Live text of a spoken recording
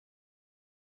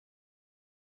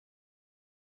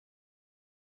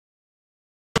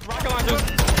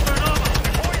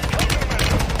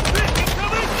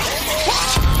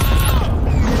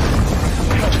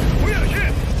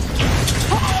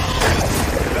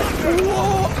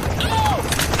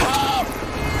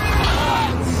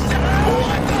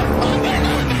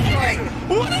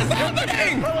What is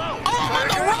happening? Oh, I'm on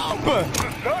the rope!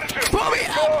 Pull me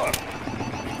up!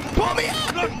 Pull me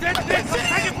up! Look,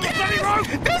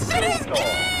 this shit is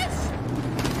gas!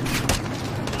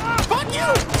 Fuck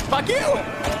you! Fuck you!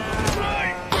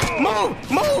 Move!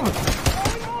 Move!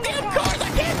 Damn cars! I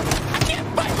can't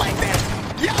fight like this!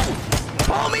 Yo!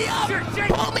 Pull me up!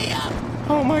 Pull me up!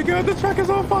 Oh my god, the truck is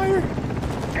on fire!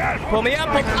 Pull me up!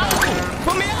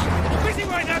 Pull me up! Busy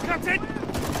right now, Captain!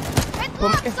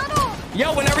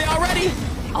 Yo, whenever y'all ready!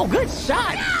 Oh, good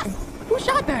shot! Yes! Who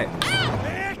shot that?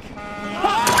 Nick!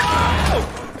 Oh!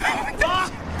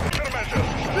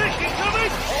 Nick,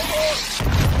 incoming!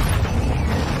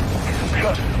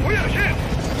 We are hit!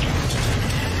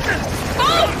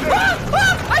 Oh!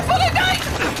 I fully died!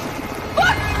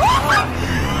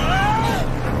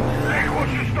 Nick,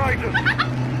 what's your status?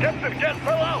 Captain, get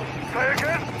fell out! Say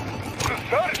again? The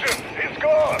sergeant, he's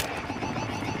gone!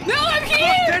 No, I'm here!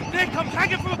 Look, dead Nick, I'm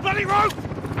hanging from a bloody rope!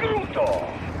 Brutal!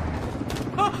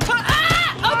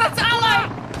 Oh, that's ally!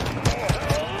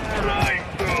 Right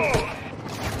through!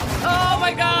 Oh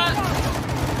my god!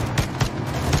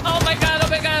 Oh my god, oh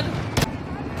my god!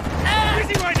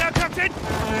 Busy right now, Captain! I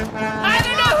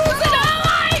don't know who's an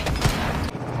ally!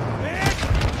 Nick!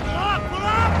 Pull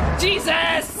up!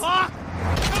 Jesus!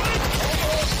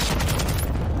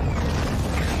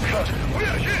 We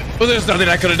are hit! Well, there's nothing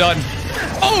I could have done.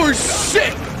 Oh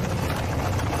shit!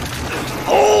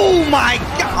 Oh my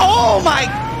god! Oh my!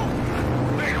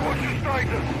 Nick, what's your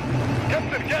status?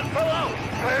 Captain, get fell out!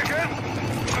 Say again?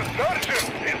 The sergeant,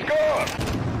 he's gone!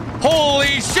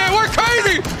 Holy shit, we're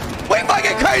crazy! We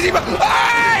fucking crazy, but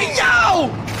hey, yo!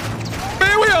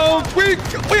 Man, we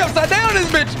upside down in this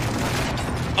bitch.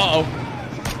 Uh-oh.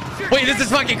 Wait, this is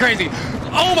fucking crazy.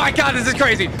 Oh my god, this is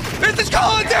crazy. This is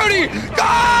Call of Duty!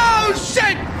 Oh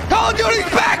shit! Call of Duty's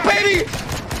back, baby!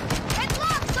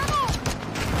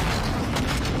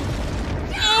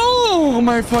 Oh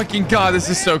my fucking god, this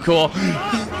is so cool. Enemy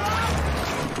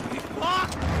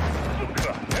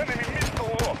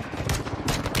missile lock!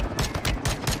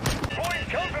 Point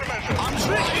countermeasure!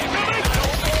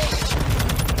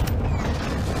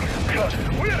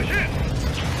 We are hit!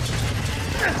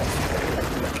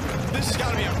 This has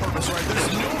got to be on purpose, right?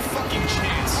 There's no fucking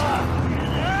chance.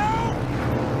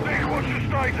 Nick, what's your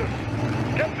status?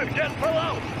 Captain, get fell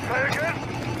out! Say again?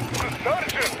 The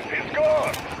sergeant, he's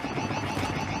gone!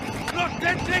 Look,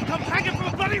 dead Nick, I'm hanging from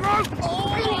a bloody rope!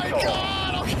 Oh my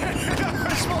god! Okay,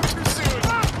 I spoke too soon.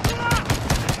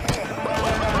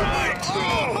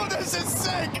 Oh, this is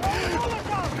sick!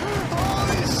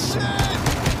 Holy shit!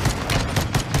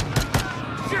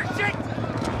 Shit!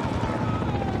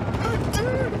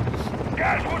 Dude!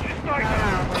 Guys, what's your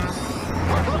status?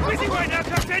 Busy right now,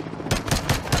 Captain!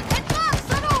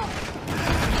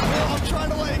 I'm trying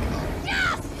to like...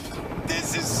 Yes!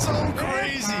 This is so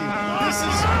crazy! This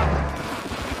is...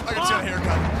 I can see a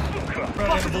haircut.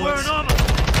 Possible wearing armor!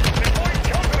 Point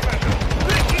countermeasure!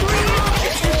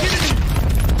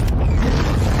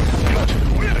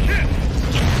 We are hit!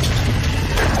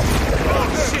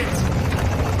 Oh, shit!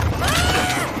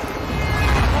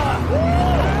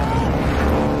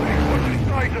 What's your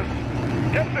status?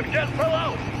 Captain, get fell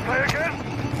out! Say again?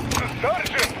 The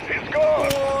sergeant, he's gone!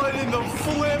 What in the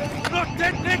flip? Look,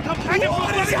 dead Nick, I'm hanging from a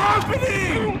What is bloody rope!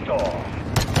 happening? Brutal!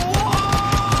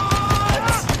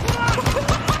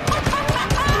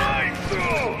 Right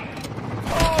through!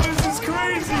 Oh, this is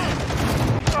crazy!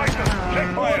 Status, check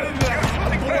What fire! in the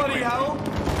bloody hell? A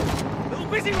little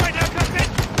busy right now, Captain!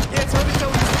 Yeah, it's hard to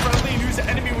tell who's friendly and who's the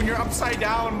enemy when you're upside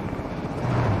down.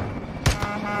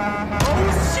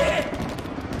 Oh shit!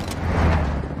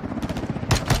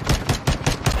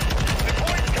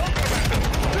 Point countermeasure!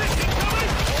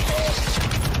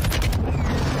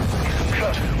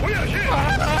 We are hit!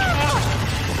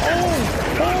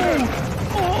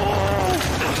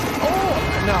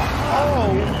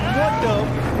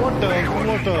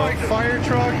 What the fire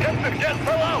truck? Captain, get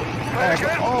fell out! Say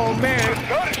again? Oh man,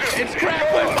 Sergeant, It's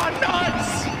grappling my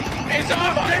nuts! It's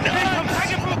on my I'm nuts!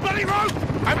 hanging from a bloody rope!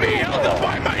 I'm being held up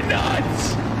by my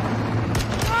nuts!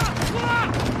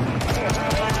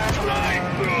 right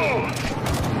through!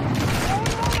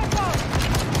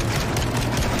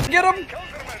 Get him!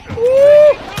 Countermeasure!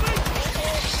 Woo!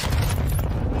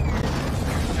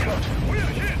 We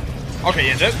are hit! Okay,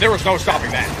 yeah, there was no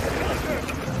stopping that.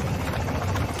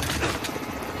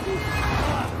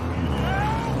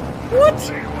 What? What's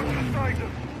your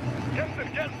status?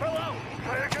 Captain, get fell out!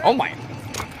 Say again? Oh my.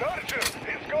 The sergeant,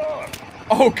 he's gone!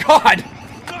 Oh god!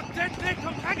 Look, dead Nick,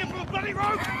 I'm hanging from a bloody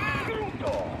rope!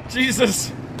 Brutal!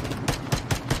 Jesus.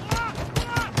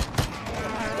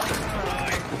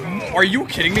 Are you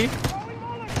kidding me?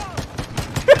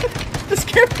 This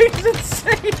campaign is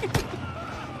insane.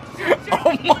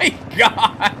 Oh my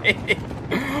god.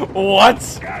 What?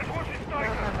 GAZ, what's your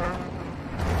status?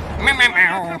 Meow,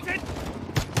 meow, meow.